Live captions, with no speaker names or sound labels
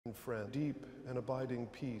and friend, deep and abiding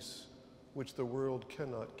peace, which the world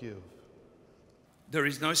cannot give. There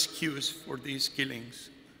is no excuse for these killings,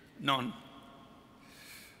 none.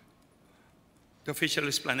 The official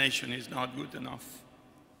explanation is not good enough.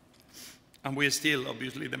 And we still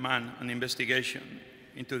obviously demand an investigation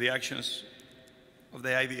into the actions of the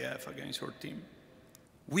IDF against our team.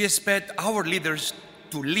 We expect our leaders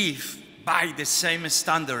to live by the same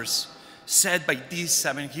standards set by these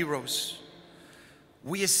 7 heroes.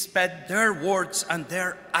 We expect their words and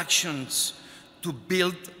their actions to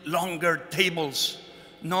build longer tables,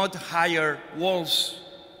 not higher walls.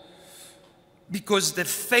 Because the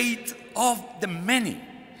fate of the many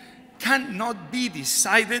cannot be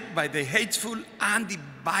decided by the hateful and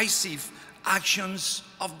divisive actions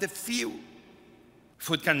of the few.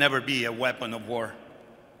 Food can never be a weapon of war.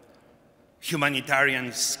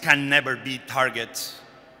 Humanitarians can never be targets,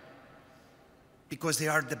 because they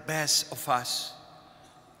are the best of us,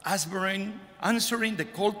 answering the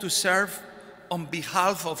call to serve on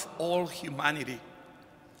behalf of all humanity.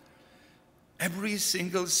 Every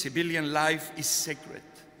single civilian life is sacred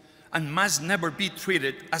and must never be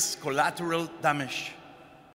treated as collateral damage.